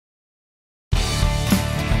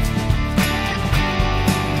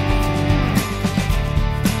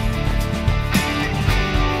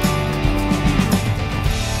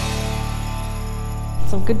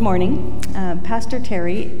Good morning. Pastor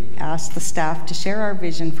Terry asked the staff to share our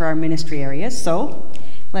vision for our ministry areas, so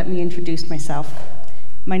let me introduce myself.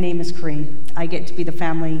 My name is Corinne. I get to be the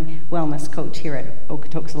Family Wellness Coach here at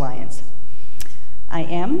Okotoks Alliance. I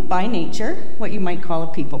am, by nature, what you might call a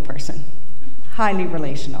people person, highly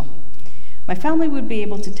relational. My family would be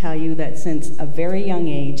able to tell you that since a very young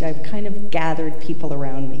age, I've kind of gathered people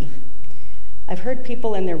around me. I've heard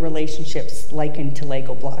people and their relationships likened to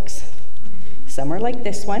Lego blocks. Some are like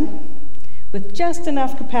this one, with just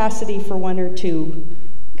enough capacity for one or two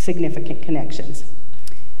significant connections.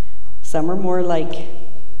 Some are more like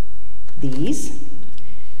these,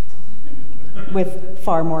 with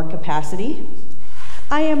far more capacity.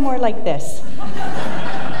 I am more like this.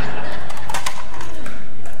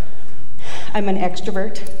 I'm an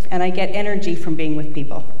extrovert, and I get energy from being with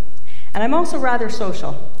people. And I'm also rather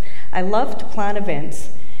social. I love to plan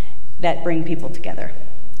events that bring people together.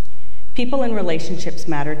 People and relationships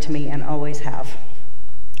matter to me and always have.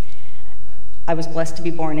 I was blessed to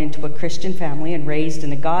be born into a Christian family and raised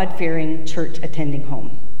in a God-fearing, church-attending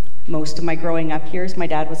home. Most of my growing up years, my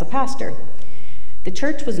dad was a pastor. The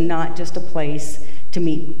church was not just a place to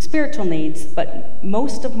meet spiritual needs, but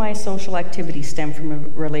most of my social activities stem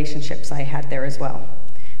from relationships I had there as well.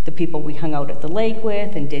 The people we hung out at the lake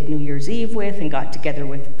with and did New Year's Eve with and got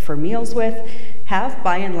together for meals with have,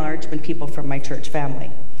 by and large, been people from my church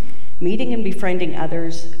family. Meeting and befriending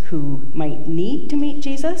others who might need to meet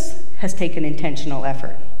Jesus has taken intentional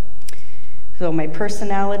effort. So my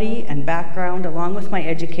personality and background, along with my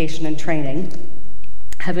education and training,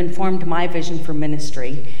 have informed my vision for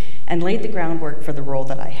ministry and laid the groundwork for the role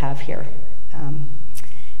that I have here.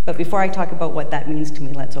 But before I talk about what that means to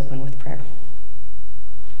me, let's open with prayer.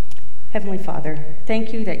 Heavenly Father,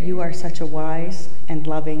 thank you that you are such a wise and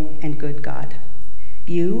loving and good God.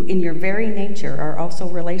 You, in your very nature, are also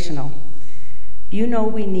relational. You know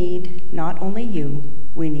we need not only you,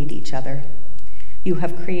 we need each other. You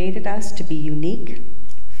have created us to be unique,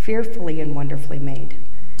 fearfully and wonderfully made.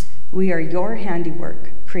 We are your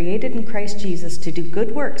handiwork, created in Christ Jesus to do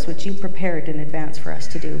good works which you prepared in advance for us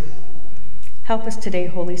to do. Help us today,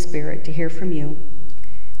 Holy Spirit, to hear from you,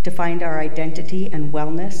 to find our identity and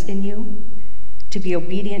wellness in you, to be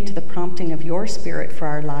obedient to the prompting of your Spirit for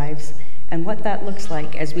our lives, and what that looks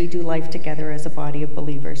like as we do life together as a body of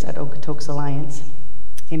believers at Okotoks Alliance.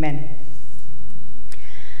 Amen.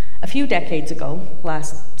 A few decades ago,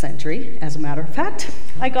 last century, as a matter of fact,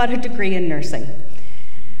 I got a degree in nursing.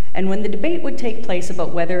 And when the debate would take place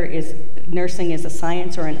about whether nursing is a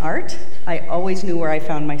science or an art, I always knew where I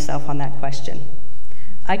found myself on that question.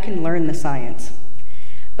 I can learn the science.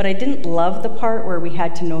 But I didn't love the part where we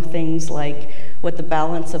had to know things like what the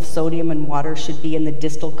balance of sodium and water should be in the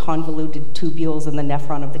distal convoluted tubules in the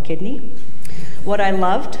nephron of the kidney. What I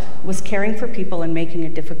loved was caring for people and making a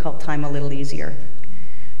difficult time a little easier,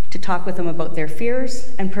 to talk with them about their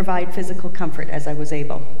fears and provide physical comfort as I was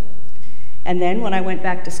able. And then when I went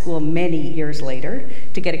back to school many years later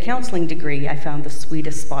to get a counseling degree, I found the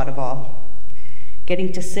sweetest spot of all.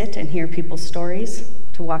 Getting to sit and hear people's stories,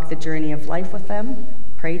 to walk the journey of life with them,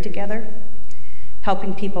 pray together,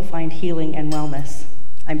 helping people find healing and wellness.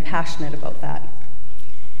 I'm passionate about that.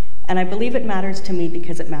 And I believe it matters to me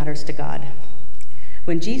because it matters to God.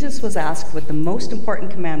 When Jesus was asked what the most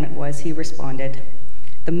important commandment was, he responded,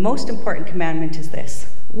 "The most important commandment is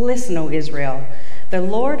this: Listen, O Israel, the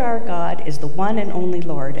Lord our God is the one and only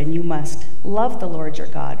Lord, and you must love the Lord your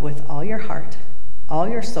God with all your heart, all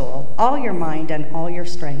your soul, all your mind, and all your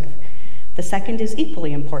strength. The second is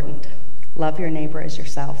equally important. Love your neighbor as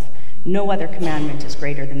yourself. No other commandment is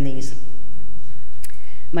greater than these."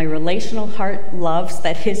 My relational heart loves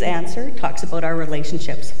that his answer talks about our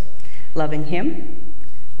relationships, loving him,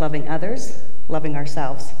 loving others, loving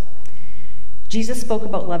ourselves. Jesus spoke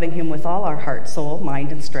about loving him with all our heart, soul,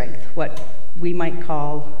 mind, and strength, what we might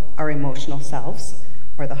call our emotional selves,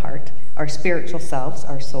 or the heart, our spiritual selves,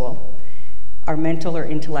 our soul, our mental or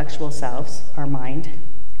intellectual selves, our mind,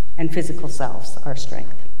 and physical selves, our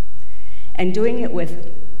strength. And doing it with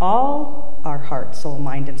all our heart, soul,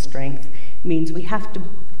 mind, and strength means we have to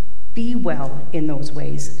be well in those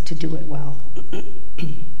ways to do it well.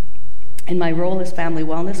 In my role as Family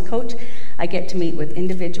Wellness Coach, I get to meet with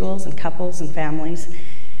individuals and couples and families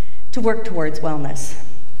to work towards wellness.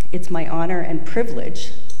 It's my honor and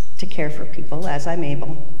privilege to care for people as I'm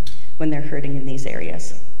able when they're hurting in these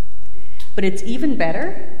areas. But it's even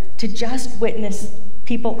better to just witness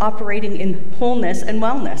people operating in wholeness and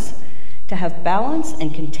wellness, to have balance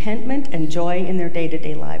and contentment and joy in their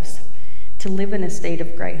day-to-day lives, to live in a state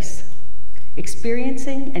of grace,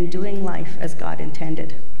 experiencing and doing life as God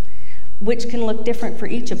intended. which can look different for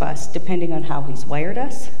each of us depending on how he's wired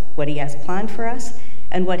us, what he has planned for us,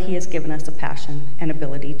 and what he has given us a passion and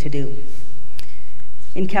ability to do.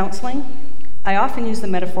 In counseling, I often use the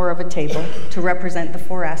metaphor of a table to represent the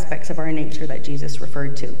 4 aspects of our nature that Jesus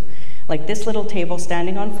referred to. Like this little table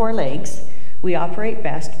standing on 4 legs, we operate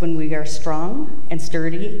best when we are strong and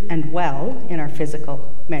sturdy and well in our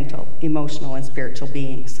physical, mental, emotional, and spiritual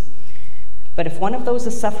beings. But if one of those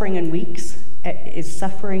is suffering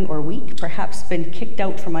or weak, perhaps been kicked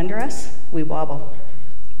out from under us, we wobble.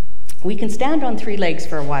 We can stand on 3 legs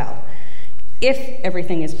for a while, if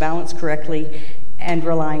everything is balanced correctly and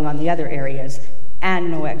relying on the other areas,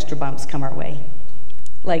 and no extra bumps come our way.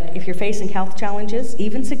 Like if you're facing health challenges,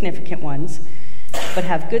 even significant ones, but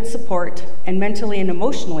have good support and mentally and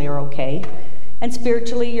emotionally are okay, and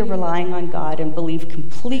spiritually you're relying on God and believe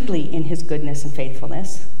completely in his goodness and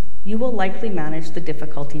faithfulness, you will likely manage the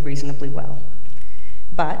difficulty reasonably well.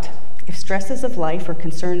 But if stresses of life or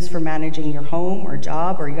concerns for managing your home or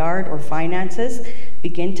job or yard or finances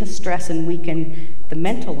begin to stress and weaken the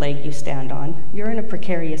mental leg you stand on, you're in a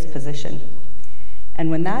precarious position. And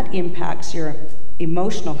when that impacts your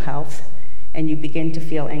emotional health and you begin to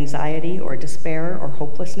feel anxiety or despair or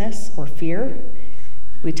hopelessness or fear,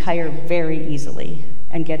 we tire very easily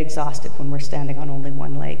and get exhausted when we're standing on only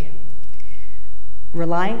 1 leg.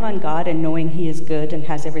 Relying on God and knowing he is good and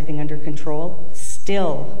has everything under control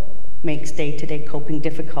still makes day-to-day coping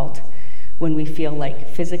difficult when we feel like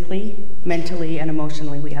physically, mentally, and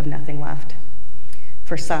emotionally we have nothing left.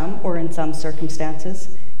 For some, or in some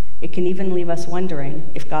circumstances, it can even leave us wondering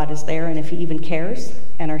if God is there and if he even cares,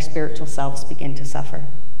 and our spiritual selves begin to suffer.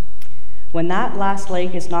 When that last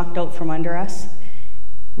leg is knocked out from under us,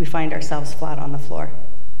 we find ourselves flat on the floor,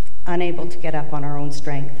 unable to get up on our own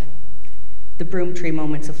strength. The broom tree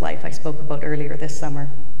moments of life I spoke about earlier this summer.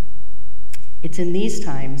 It's in these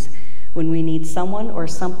times when we need someone or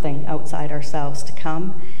something outside ourselves to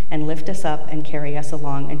come and lift us up and carry us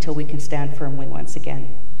along until we can stand firmly once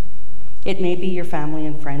again. It may be your family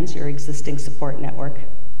and friends, your existing support network.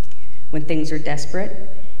 When things are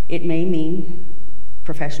desperate, it may mean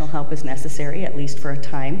professional help is necessary, at least for a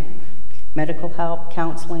time. Medical help,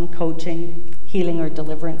 counseling, coaching, healing or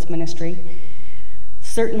deliverance ministry.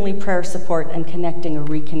 Certainly prayer support and connecting or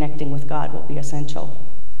reconnecting with God will be essential.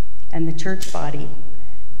 And the church body,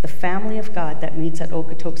 the family of God that meets at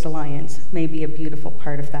Okotoks Alliance, may be a beautiful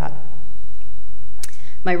part of that.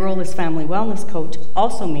 My role as family wellness coach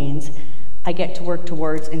also means I get to work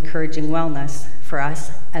towards encouraging wellness for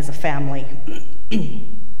us as a family.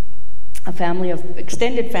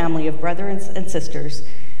 Extended family of brothers and sisters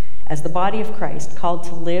as the body of Christ, called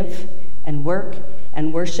to live and work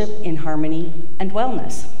and worship in harmony and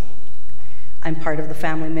wellness. I'm part of the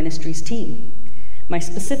family ministries team. My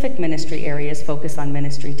specific ministry areas focus on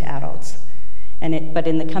ministry to adults. But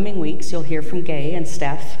in the coming weeks, you'll hear from Gay and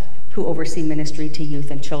Steph, who oversee ministry to youth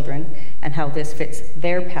and children, and how this fits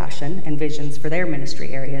their passion and visions for their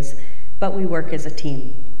ministry areas, but we work as a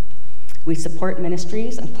team. We support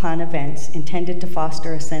ministries and plan events intended to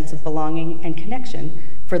foster a sense of belonging and connection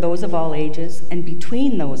for those of all ages and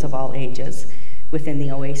between those of all ages within the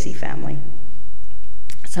OAC family.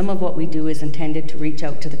 Some of what we do is intended to reach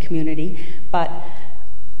out to the community, but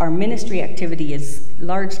our ministry activity is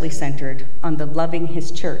largely centered on the Loving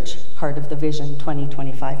His Church part of the Vision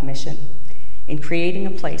 2025 mission, in creating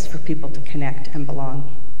a place for people to connect and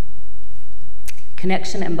belong.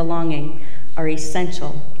 Connection and belonging are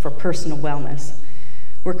essential for personal wellness.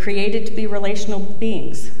 We're created to be relational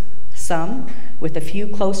beings, some with a few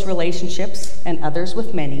close relationships and others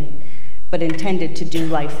with many, but intended to do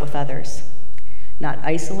life with others, not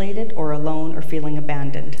isolated or alone or feeling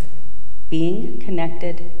abandoned. Being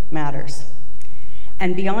connected matters.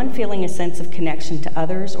 And beyond feeling a sense of connection to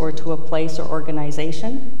others or to a place or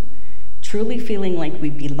organization, truly feeling like we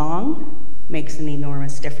belong makes an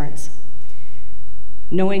enormous difference.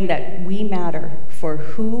 Knowing that we matter for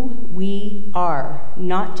who we are,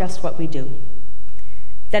 not just what we do.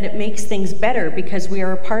 That it makes things better because we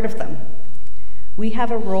are a part of them. We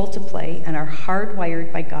have a role to play and are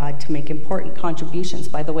hardwired by God to make important contributions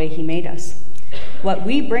by the way He made us. What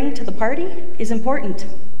we bring to the party is important.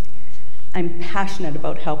 I'm passionate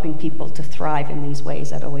about helping people to thrive in these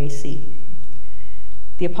ways at OAC.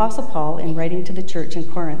 The Apostle Paul, in writing to the church in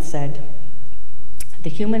Corinth, said, "The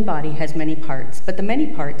human body has many parts, but the many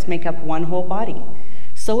parts make up one whole body.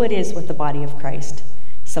 So it is with the body of Christ.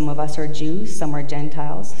 Some of us are Jews, some are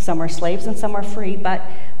Gentiles, some are slaves, and some are free, but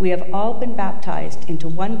we have all been baptized into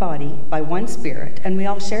one body by one Spirit, and we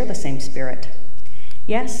all share the same Spirit.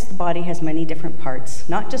 Yes, the body has many different parts,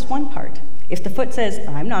 not just one part. If the foot says,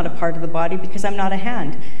 I'm not a part of the body because I'm not a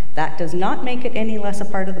hand, that does not make it any less a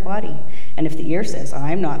part of the body. And if the ear says,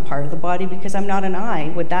 I'm not part of the body because I'm not an eye,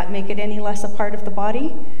 would that make it any less a part of the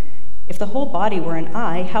body? If the whole body were an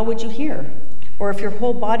eye, how would you hear? Or if your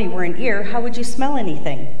whole body were an ear, how would you smell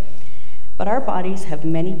anything? But our bodies have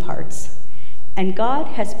many parts, and God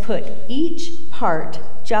has put each part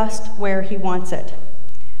just where he wants it.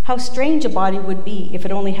 How strange a body would be if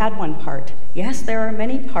it only had one part. Yes, there are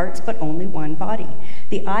many parts, but only one body.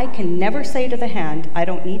 The eye can never say to the hand, I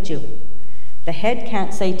don't need you. The head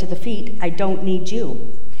can't say to the feet, I don't need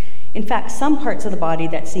you. In fact, some parts of the body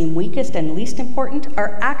that seem weakest and least important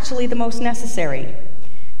are actually the most necessary.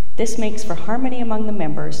 This makes for harmony among the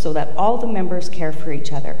members so that all the members care for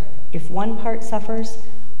each other. If one part suffers,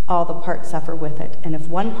 all the parts suffer with it. And if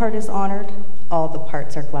one part is honored, all the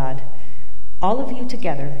parts are glad. All of you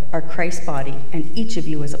together are Christ's body, and each of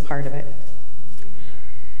you is a part of it.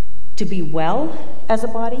 To be well as a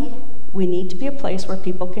body, we need to be a place where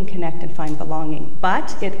people can connect and find belonging.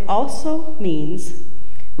 But it also means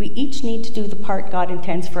we each need to do the part God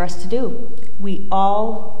intends for us to do. We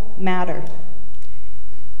all matter.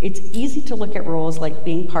 It's easy to look at roles like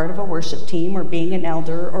being part of a worship team or being an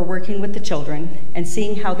elder or working with the children and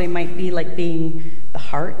seeing how they might be like being the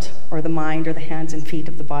heart or the mind or the hands and feet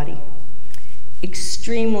of the body.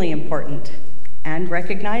 Extremely important and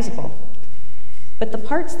recognizable. But the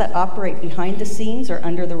parts that operate behind the scenes or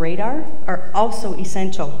under the radar are also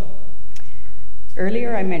essential.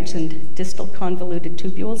 Earlier I mentioned distal convoluted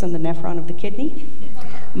tubules in the nephron of the kidney.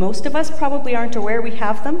 Most of us probably aren't aware we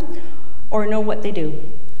have them or know what they do,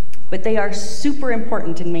 but they are super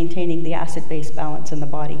important in maintaining the acid-base balance in the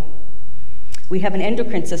body. We have an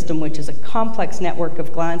endocrine system, which is a complex network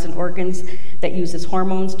of glands and organs that uses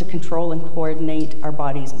hormones to control and coordinate our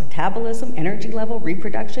body's metabolism, energy level,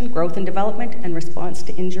 reproduction, growth and development, and response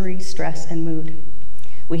to injury, stress, and mood.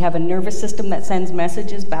 We have a nervous system that sends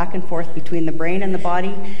messages back and forth between the brain and the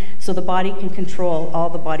body so the body can control all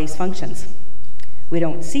the body's functions. We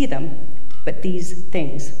don't see them, but these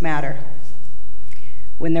things matter.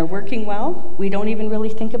 When they're working well, we don't even really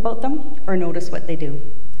think about them or notice what they do.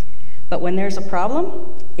 But when there's a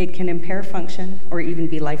problem, it can impair function or even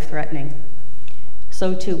be life-threatening.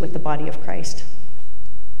 So too with the body of Christ.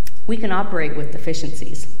 We can operate with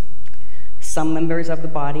deficiencies. Some members of the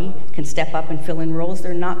body can step up and fill in roles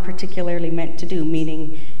they're not particularly meant to do,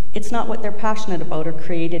 meaning it's not what they're passionate about or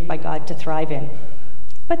created by God to thrive in.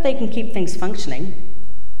 But they can keep things functioning,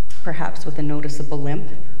 perhaps with a noticeable limp,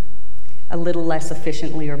 a little less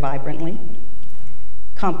efficiently or vibrantly,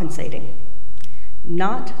 compensating.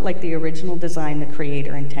 Not like the original design the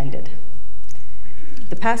Creator intended.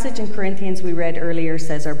 The passage in Corinthians we read earlier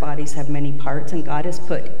says our bodies have many parts, and God has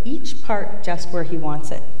put each part just where he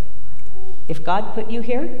wants it. If God put you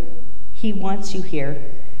here, he wants you here,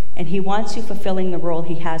 and he wants you fulfilling the role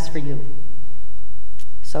he has for you.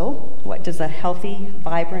 So, what does a healthy,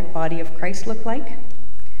 vibrant body of Christ look like?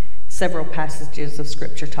 Several passages of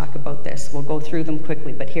Scripture talk about this. We'll go through them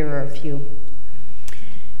quickly, but here are a few.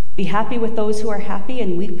 Be happy with those who are happy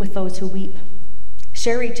and weep with those who weep.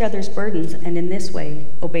 Share each other's burdens, and in this way,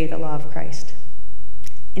 obey the law of Christ.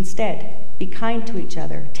 Instead, be kind to each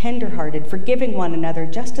other, tender-hearted, forgiving one another,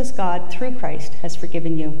 just as God, through Christ, has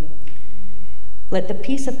forgiven you. Let the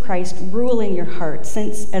peace of Christ rule in your heart,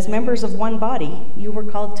 since, as members of one body, you were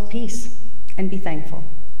called to peace, and be thankful.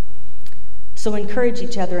 So encourage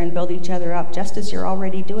each other and build each other up, just as you're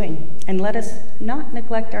already doing. And let us not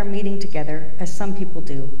neglect our meeting together, as some people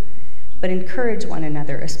do, but encourage one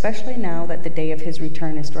another, especially now that the day of his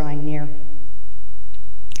return is drawing near.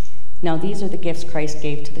 Now these are the gifts Christ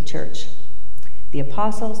gave to the church: the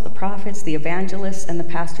apostles, the prophets, the evangelists, and the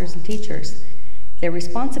pastors and teachers. Their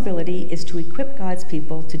responsibility is to equip God's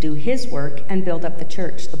people to do his work and build up the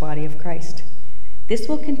church, the body of Christ. This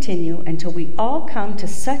will continue until we all come to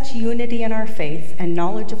such unity in our faith and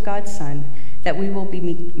knowledge of God's Son that we will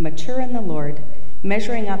be mature in the Lord,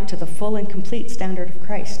 measuring up to the full and complete standard of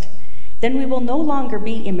Christ. Then we will no longer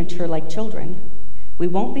be immature like children. We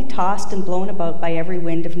won't be tossed and blown about by every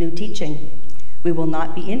wind of new teaching. We will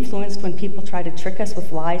not be influenced when people try to trick us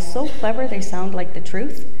with lies so clever they sound like the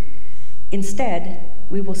truth. Instead,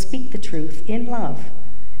 we will speak the truth in love,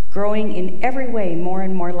 growing in every way more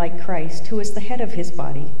and more like Christ, who is the head of his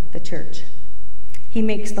body, the church. He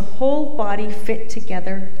makes the whole body fit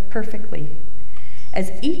together perfectly.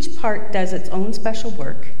 As each part does its own special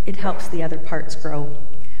work, it helps the other parts grow,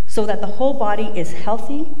 so that the whole body is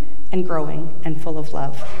healthy and growing and full of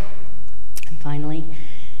love. And finally,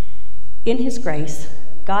 in his grace,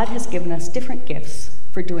 God has given us different gifts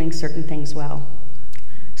for doing certain things well.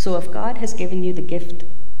 So if God has given you the gift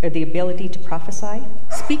or the ability to prophesy,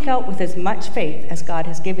 speak out with as much faith as God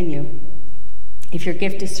has given you. If your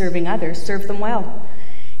gift is serving others, serve them well.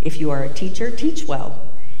 If you are a teacher, teach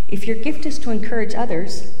well. If your gift is to encourage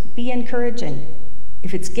others, be encouraging.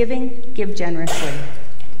 If it's giving, give generously.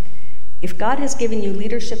 If God has given you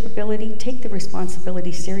leadership ability, take the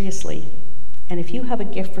responsibility seriously. And if you have a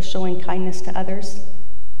gift for showing kindness to others,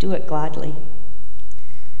 do it gladly.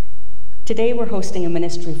 Today we're hosting a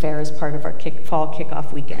ministry fair as part of our fall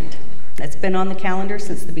kickoff weekend. That's been on the calendar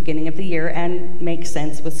since the beginning of the year and makes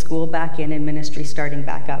sense with school back in and ministry starting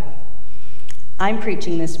back up. I'm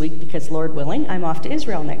preaching this week because, Lord willing, I'm off to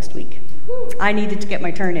Israel next week. I needed to get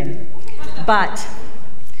my turn in. But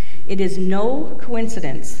it is no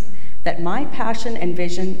coincidence that my passion and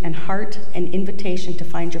vision and heart and invitation to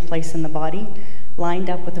find your place in the body lined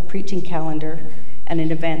up with a preaching calendar and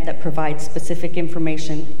an event that provides specific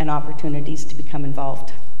information and opportunities to become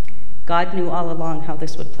involved. God knew all along how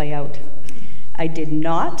this would play out. I did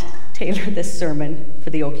not tailor this sermon for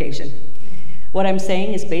the occasion. What I'm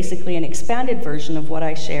saying is basically an expanded version of what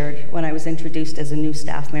I shared when I was introduced as a new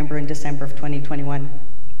staff member in December of 2021.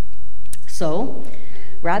 So,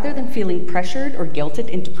 rather than feeling pressured or guilted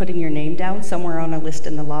into putting your name down somewhere on a list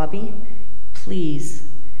in the lobby, please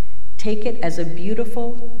take it as a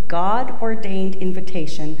beautiful, God-ordained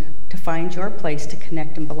invitation to find your place to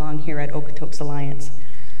connect and belong here at Okotoks Alliance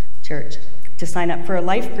Church, to sign up for a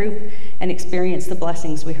life group and experience the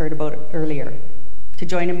blessings we heard about earlier, to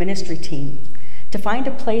join a ministry team, to find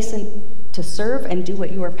a place to serve and do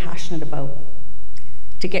what you are passionate about,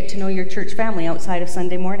 to get to know your church family outside of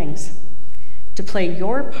Sunday mornings, to play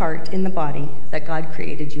your part in the body that God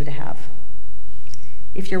created you to have.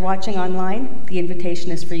 If you're watching online, the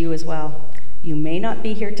invitation is for you as well. You may not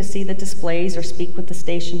be here to see the displays or speak with the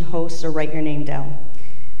station hosts or write your name down,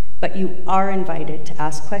 but you are invited to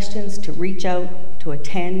ask questions, to reach out, to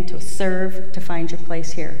attend, to serve, to find your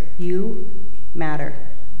place here. You matter.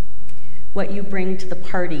 What you bring to the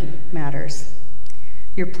party matters.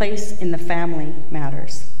 Your place in the family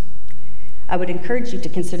matters. I would encourage you to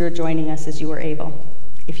consider joining us as you are able.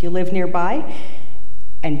 If you live nearby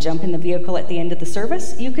and jump in the vehicle at the end of the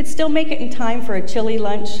service, you could still make it in time for a chili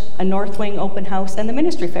lunch, a North Wing open house, and the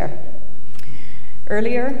ministry fair.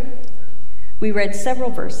 Earlier, we read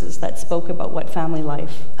several verses that spoke about what family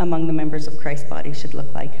life among the members of Christ's body should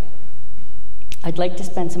look like. I'd like to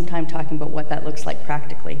spend some time talking about what that looks like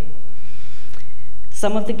practically.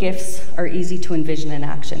 Some of the gifts are easy to envision in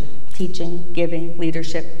action: teaching, giving,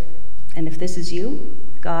 leadership. And if this is you,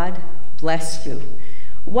 God bless you.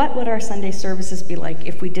 What would our Sunday services be like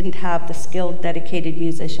if we didn't have the skilled, dedicated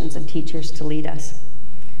musicians and teachers to lead us?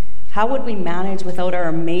 How would we manage without our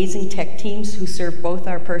amazing tech teams who serve both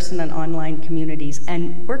our person and online communities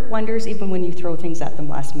and work wonders even when you throw things at them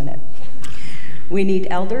last minute? We need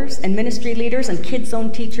elders and ministry leaders and kids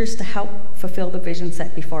zone teachers to help fulfill the vision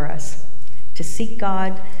set before us, to seek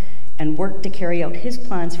God and work to carry out His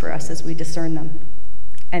plans for us as we discern them.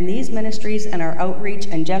 And these ministries and our outreach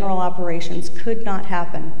and general operations could not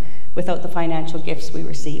happen without the financial gifts we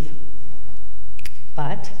receive.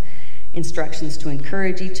 But instructions to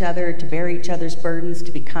encourage each other, to bear each other's burdens,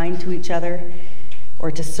 to be kind to each other, or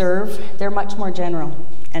to serve, they're much more general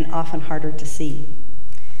and often harder to see.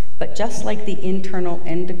 But just like the internal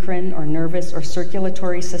endocrine or nervous or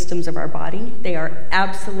circulatory systems of our body, they are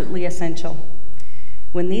absolutely essential.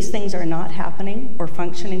 When these things are not happening or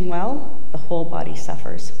functioning well, the whole body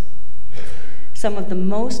suffers. Some of the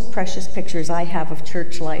most precious pictures I have of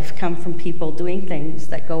church life come from people doing things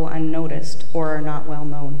that go unnoticed or are not well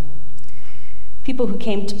known. People who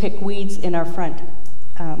came to pick weeds in our front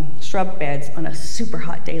shrub beds on a super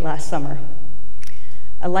hot day last summer.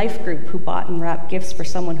 A life group who bought and wrapped gifts for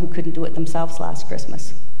someone who couldn't do it themselves last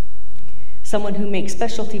Christmas. Someone who makes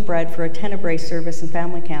specialty bread for a Tenebrae service in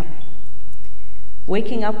family camp.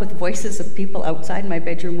 Waking up with voices of people outside my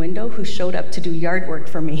bedroom window who showed up to do yard work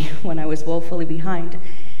for me when I was woefully behind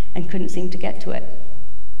and couldn't seem to get to it.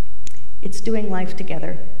 It's doing life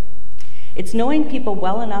together. It's knowing people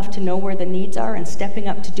well enough to know where the needs are and stepping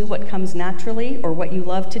up to do what comes naturally or what you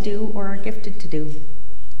love to do or are gifted to do.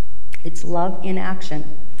 It's love in action.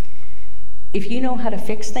 If you know how to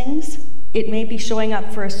fix things, it may be showing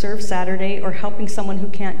up for a serve Saturday or helping someone who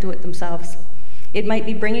can't do it themselves. It might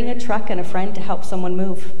be bringing a truck and a friend to help someone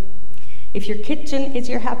move. If your kitchen is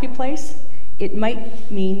your happy place, it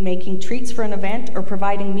might mean making treats for an event or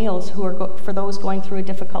providing meals for those going through a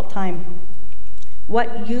difficult time.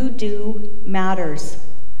 What you do matters.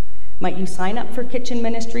 Might you sign up for kitchen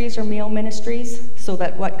ministries or meal ministries so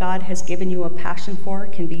that what God has given you a passion for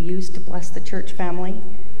can be used to bless the church family?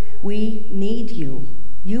 We need you.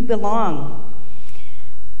 You belong.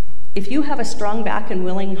 If you have a strong back and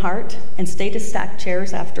willing heart and stay to stack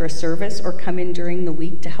chairs after a service or come in during the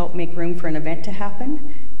week to help make room for an event to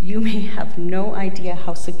happen, you may have no idea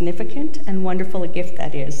how significant and wonderful a gift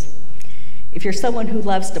that is. If you're someone who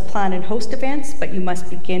loves to plan and host events, but you must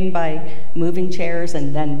begin by moving chairs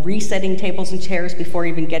and then resetting tables and chairs before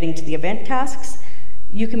even getting to the event tasks,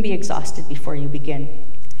 you can be exhausted before you begin.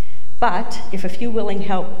 But if a few willing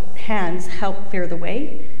hands help clear the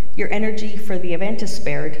way, your energy for the event is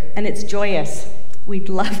spared, and it's joyous. We'd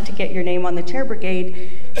love to get your name on the chair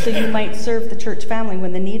brigade so you might serve the church family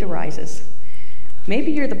when the need arises.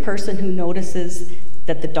 Maybe you're the person who notices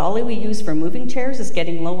that the dolly we use for moving chairs is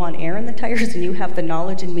getting low on air in the tires and you have the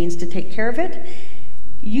knowledge and means to take care of it.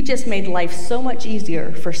 You just made life so much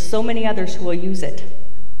easier for so many others who will use it.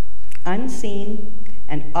 Unseen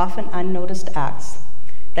and often unnoticed acts.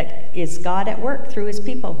 That is God at work through his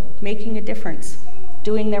people, making a difference,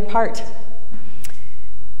 doing their part.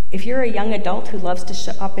 If you're a young adult who loves to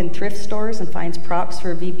shop in thrift stores and finds props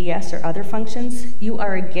for VBS or other functions, you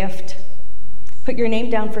are a gift. Put your name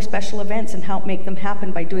down for special events and help make them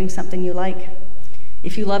happen by doing something you like.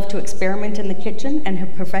 If you love to experiment in the kitchen and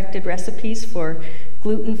have perfected recipes for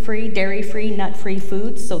gluten-free, dairy-free, nut-free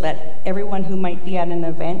foods so that everyone who might be at an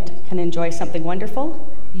event can enjoy something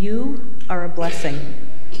wonderful, you are a blessing.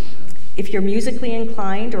 If you're musically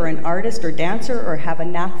inclined or an artist or dancer or have a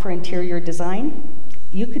knack for interior design,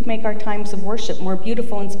 you could make our times of worship more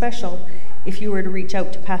beautiful and special if you were to reach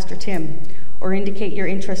out to Pastor Tim or indicate your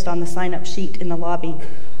interest on the sign-up sheet in the lobby.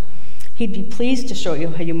 He'd be pleased to show you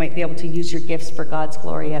how you might be able to use your gifts for God's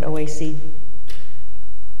glory at OAC.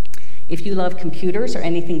 If you love computers or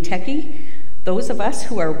anything techie, those of us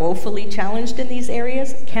who are woefully challenged in these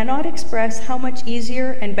areas cannot express how much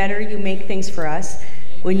easier and better you make things for us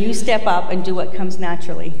when you step up and do what comes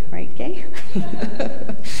naturally, right, Gay?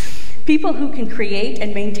 People who can create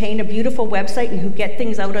and maintain a beautiful website and who get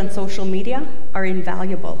things out on social media are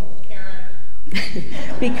invaluable.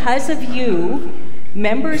 Because of you,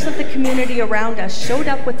 members of the community around us showed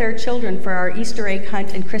up with their children for our Easter egg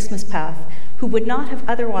hunt and Christmas path, who would not have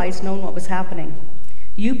otherwise known what was happening.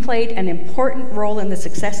 You played an important role in the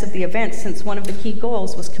success of the event since one of the key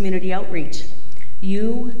goals was community outreach.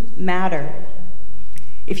 You matter.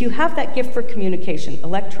 If you have that gift for communication,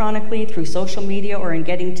 electronically, through social media, or in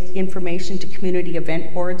getting information to community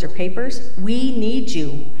event boards or papers, we need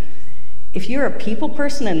you. If you're a people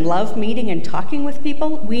person and love meeting and talking with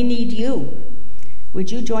people, we need you. Would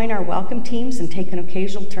you join our welcome teams and take an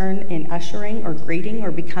occasional turn in ushering or greeting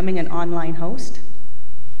or becoming an online host?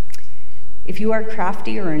 If you are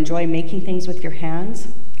crafty or enjoy making things with your hands,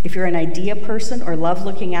 if you're an idea person or love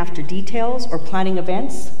looking after details or planning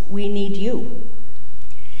events, we need you.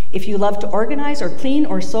 If you love to organize or clean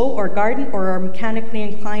or sew or garden or are mechanically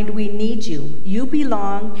inclined, we need you. You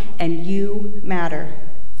belong and you matter.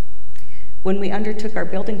 When we undertook our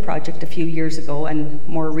building project a few years ago and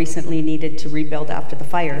more recently needed to rebuild after the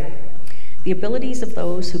fire, the abilities of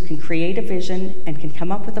those who can create a vision and can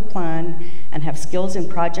come up with a plan and have skills in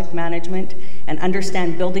project management and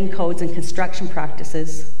understand building codes and construction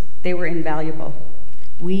practices, they were invaluable.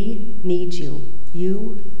 We need you.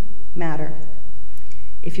 You matter.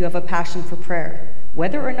 If you have a passion for prayer,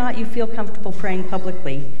 whether or not you feel comfortable praying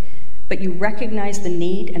publicly, but you recognize the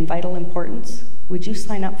need and vital importance, would you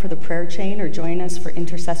sign up for the prayer chain or join us for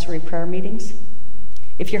intercessory prayer meetings?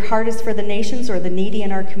 If your heart is for the nations or the needy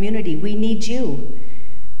in our community, we need you.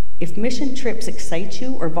 If mission trips excite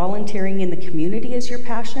you or volunteering in the community is your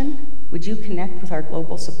passion, would you connect with our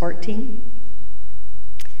global support team?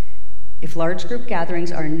 If large group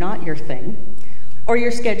gatherings are not your thing, or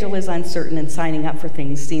your schedule is uncertain and signing up for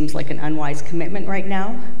things seems like an unwise commitment right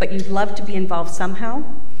now, but you'd love to be involved somehow,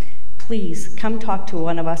 please come talk to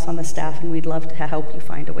one of us on the staff and we'd love to help you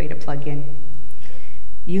find a way to plug in.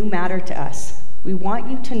 You matter to us. We want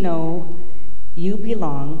you to know you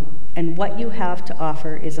belong and what you have to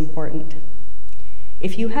offer is important.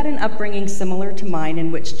 If you had an upbringing similar to mine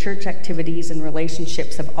in which church activities and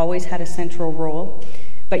relationships have always had a central role,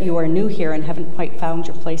 but you are new here and haven't quite found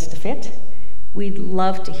your place to fit, we'd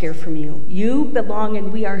love to hear from you. You belong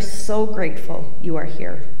and we are so grateful you are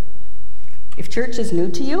here. If church is new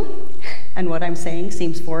to you, and what I'm saying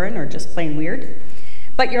seems foreign or just plain weird,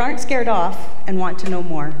 but you aren't scared off and want to know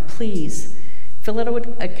more, please fill out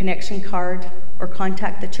a connection card or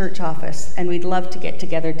contact the church office, and we'd love to get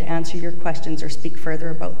together to answer your questions or speak further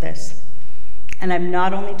about this. And I'm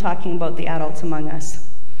not only talking about the adults among us.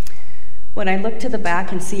 When I look to the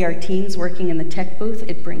back and see our teens working in the tech booth,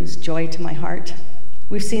 it brings joy to my heart.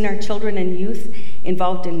 We've seen our children and youth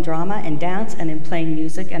involved in drama and dance and in playing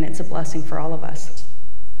music, and it's a blessing for all of us.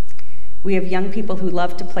 We have young people who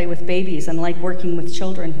love to play with babies and like working with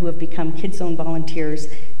children who have become Kids Zone volunteers,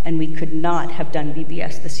 and we could not have done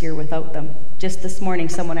VBS this year without them. Just this morning,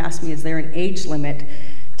 someone asked me, is there an age limit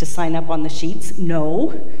to sign up on the sheets?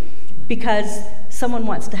 No, because someone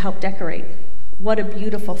wants to help decorate. What a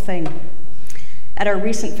beautiful thing. At our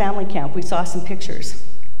recent family camp, we saw some pictures.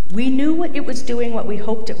 We knew it was doing what we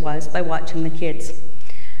hoped it was by watching the kids.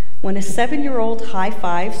 When a 7-year-old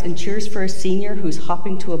high-fives and cheers for a senior who's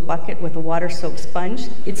hopping to a bucket with a water-soaked sponge,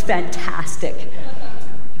 it's fantastic.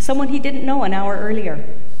 Someone he didn't know an hour earlier.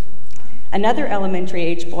 Another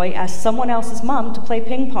elementary-age boy asked someone else's mom to play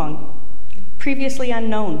ping pong, previously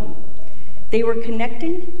unknown. They were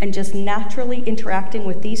connecting and just naturally interacting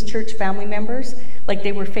with these church family members like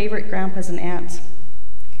they were favorite grandpas and aunts.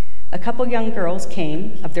 A couple young girls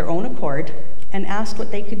came of their own accord and asked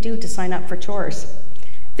what they could do to sign up for chores.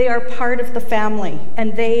 They are part of the family,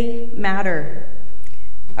 and they matter.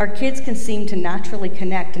 Our kids can seem to naturally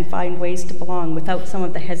connect and find ways to belong without some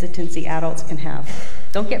of the hesitancy adults can have.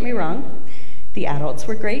 Don't get me wrong, the adults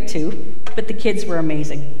were great too, but the kids were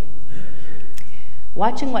amazing.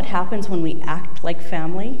 Watching what happens when we act like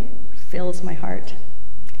family fills my heart.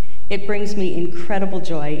 It brings me incredible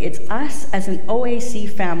joy. It's us as an OAC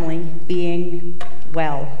family being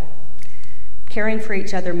well. Caring for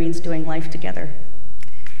each other means doing life together,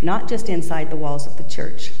 not just inside the walls of the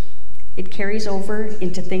church. It carries over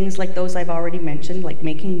into things like those I've already mentioned, like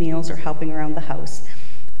making meals or helping around the house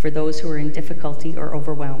for those who are in difficulty or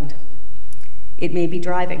overwhelmed. It may be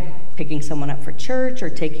driving, picking someone up for church or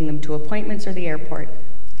taking them to appointments or the airport.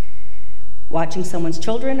 Watching someone's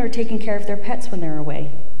children or taking care of their pets when they're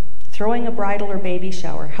away. Throwing a bridal or baby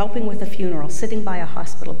shower, helping with a funeral, sitting by a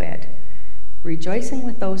hospital bed. Rejoicing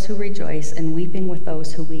with those who rejoice and weeping with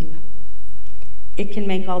those who weep. It can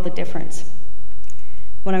make all the difference.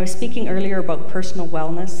 When I was speaking earlier about personal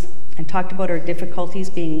wellness and talked about our difficulties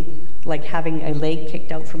being like having a leg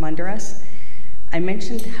kicked out from under us, I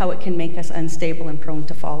mentioned how it can make us unstable and prone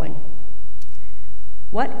to falling.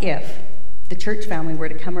 What if the church family were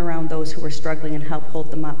to come around those who are struggling and help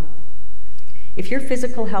hold them up? If your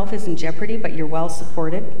physical health is in jeopardy, but you're well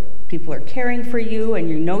supported, people are caring for you, and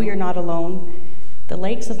you know you're not alone, the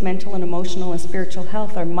legs of mental and emotional and spiritual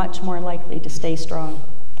health are much more likely to stay strong.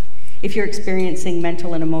 If you're experiencing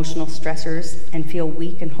mental and emotional stressors and feel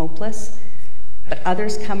weak and hopeless, but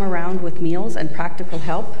others come around with meals and practical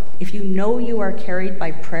help, if you know you are carried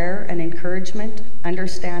by prayer and encouragement,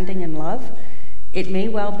 understanding and love, it may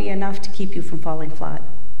well be enough to keep you from falling flat.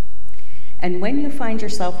 And when you find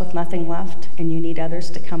yourself with nothing left and you need others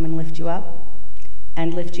to come and lift you up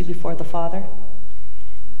and lift you before the Father,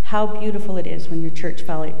 how beautiful it is when your church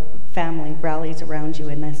family rallies around you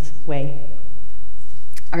in this way.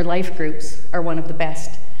 Our life groups are one of the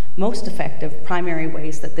best, most effective primary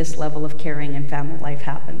ways that this level of caring and family life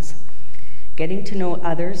happens. Getting to know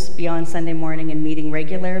others beyond Sunday morning and meeting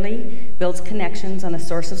regularly builds connections and a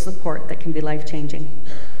source of support that can be life-changing.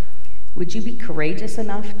 Would you be courageous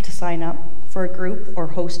enough to sign up for a group or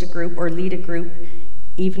host a group or lead a group,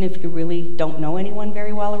 even if you really don't know anyone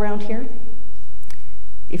very well around here?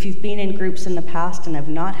 If you've been in groups in the past and have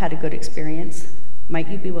not had a good experience, might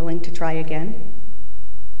you be willing to try again?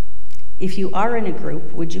 If you are in a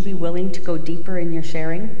group, would you be willing to go deeper in your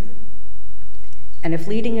sharing? And if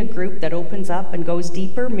leading a group that opens up and goes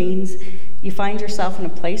deeper means you find yourself in a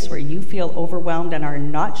place where you feel overwhelmed and are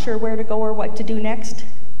not sure where to go or what to do next,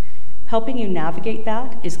 helping you navigate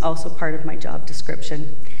that is also part of my job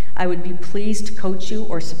description. I would be pleased to coach you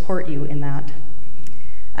or support you in that.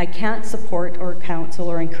 I can't support or counsel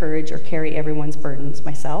or encourage or carry everyone's burdens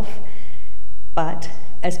myself, but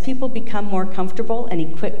as people become more comfortable and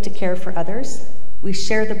equipped to care for others, we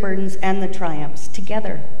share the burdens and the triumphs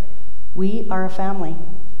together. We are a family.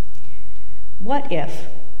 What if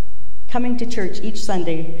coming to church each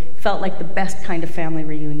Sunday felt like the best kind of family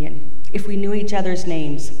reunion? If we knew each other's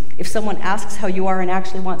names, if someone asks how you are and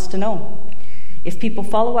actually wants to know, if people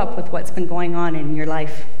follow up with what's been going on in your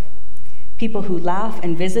life, people who laugh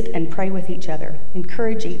and visit and pray with each other,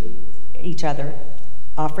 encourage each other,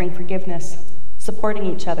 offering forgiveness, supporting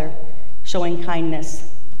each other, showing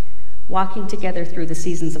kindness, walking together through the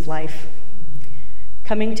seasons of life,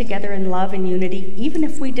 coming together in love and unity, even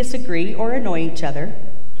if we disagree or annoy each other,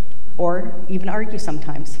 or even argue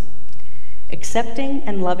sometimes, accepting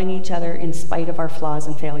and loving each other in spite of our flaws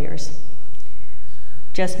and failures.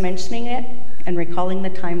 Just mentioning it and recalling the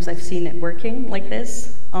times I've seen it working like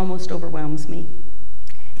this almost overwhelms me.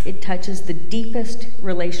 It touches the deepest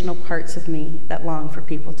relational parts of me that long for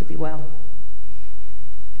people to be well.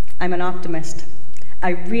 I'm an optimist. I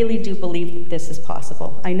really do believe that this is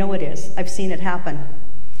possible. I know it is. I've seen it happen.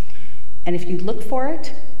 And if you look for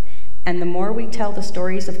it, and the more we tell the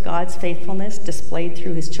stories of God's faithfulness displayed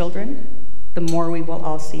through his children, the more we will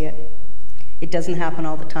all see it. It doesn't happen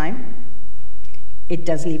all the time. It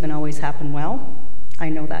doesn't even always happen well. I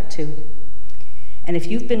know that too. And if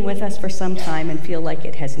you've been with us for some time and feel like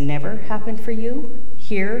it has never happened for you,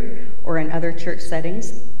 here or in other church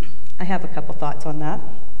settings, I have a couple thoughts on that.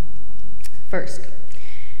 First,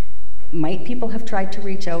 might people have tried to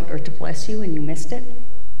reach out or to bless you and you missed it?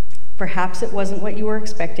 Perhaps it wasn't what you were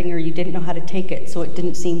expecting, or you didn't know how to take it, so it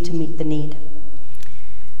didn't seem to meet the need.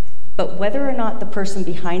 But whether or not the person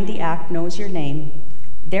behind the act knows your name,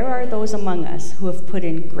 there are those among us who have put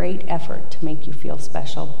in great effort to make you feel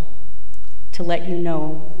special, to let you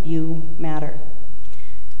know you matter.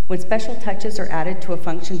 When special touches are added to a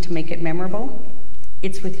function to make it memorable,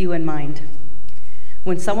 it's with you in mind.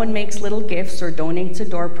 When someone makes little gifts or donates a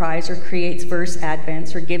door prize or creates verse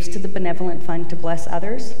advents or gives to the benevolent fund to bless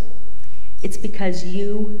others, it's because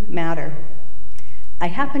you matter. I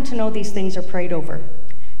happen to know these things are prayed over,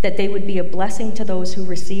 that they would be a blessing to those who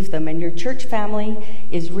receive them, and your church family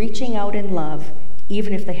is reaching out in love,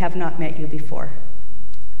 even if they have not met you before.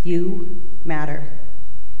 You matter.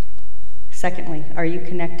 Secondly, are you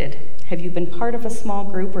connected? Have you been part of a small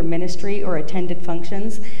group or ministry or attended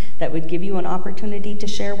functions that would give you an opportunity to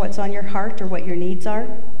share what's on your heart or what your needs are?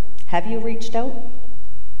 Have you reached out?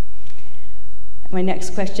 My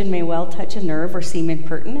next question may well touch a nerve or seem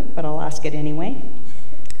impertinent, but I'll ask it anyway.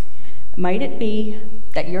 Might it be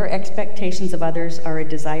that your expectations of others are a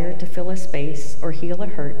desire to fill a space or heal a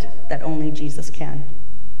hurt that only Jesus can?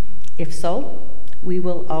 If so, we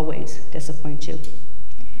will always disappoint you.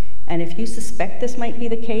 And if you suspect this might be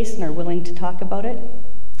the case and are willing to talk about it,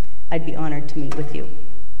 I'd be honored to meet with you.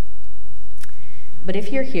 But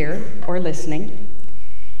if you're here or listening,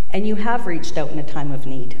 and you have reached out in a time of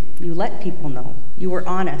need, you let people know, you were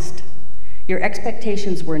honest, your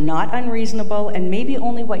expectations were not unreasonable and maybe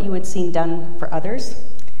only what you had seen done for others,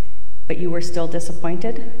 but you were still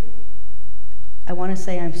disappointed, I want to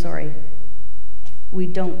say I'm sorry. We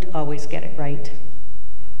don't always get it right.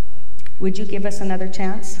 Would you give us another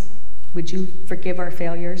chance? Would you forgive our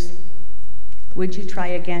failures? Would you try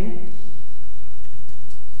again?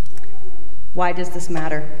 Why does this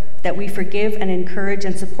matter? That we forgive and encourage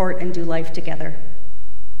and support and do life together.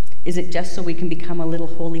 Is it just so we can become a little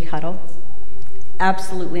holy huddle?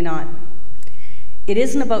 Absolutely not. It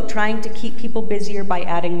isn't about trying to keep people busier by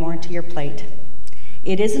adding more to your plate.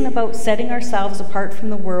 It isn't about setting ourselves apart from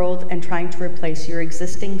the world and trying to replace your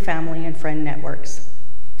existing family and friend networks.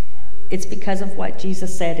 It's because of what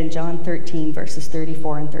Jesus said in John 13, verses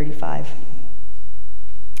 34 and 35.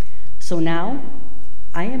 So now,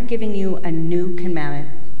 I am giving you a new commandment.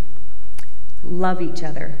 Love each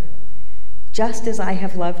other. Just as I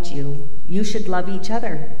have loved you, you should love each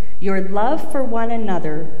other. Your love for one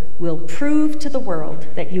another will prove to the world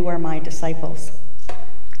that you are my disciples.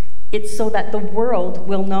 It's so that the world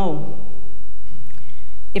will know.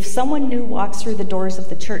 If someone new walks through the doors of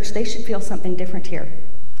the church, they should feel something different here.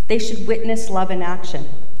 They should witness love in action.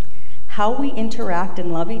 How we interact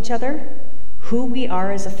and love each other, who we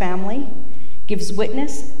are as a family, gives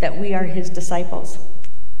witness that we are his disciples.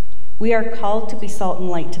 We are called to be salt and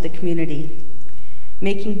light to the community,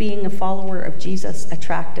 making being a follower of Jesus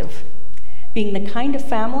attractive, being the kind of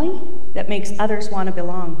family that makes others want to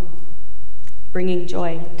belong, bringing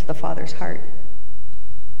joy to the Father's heart.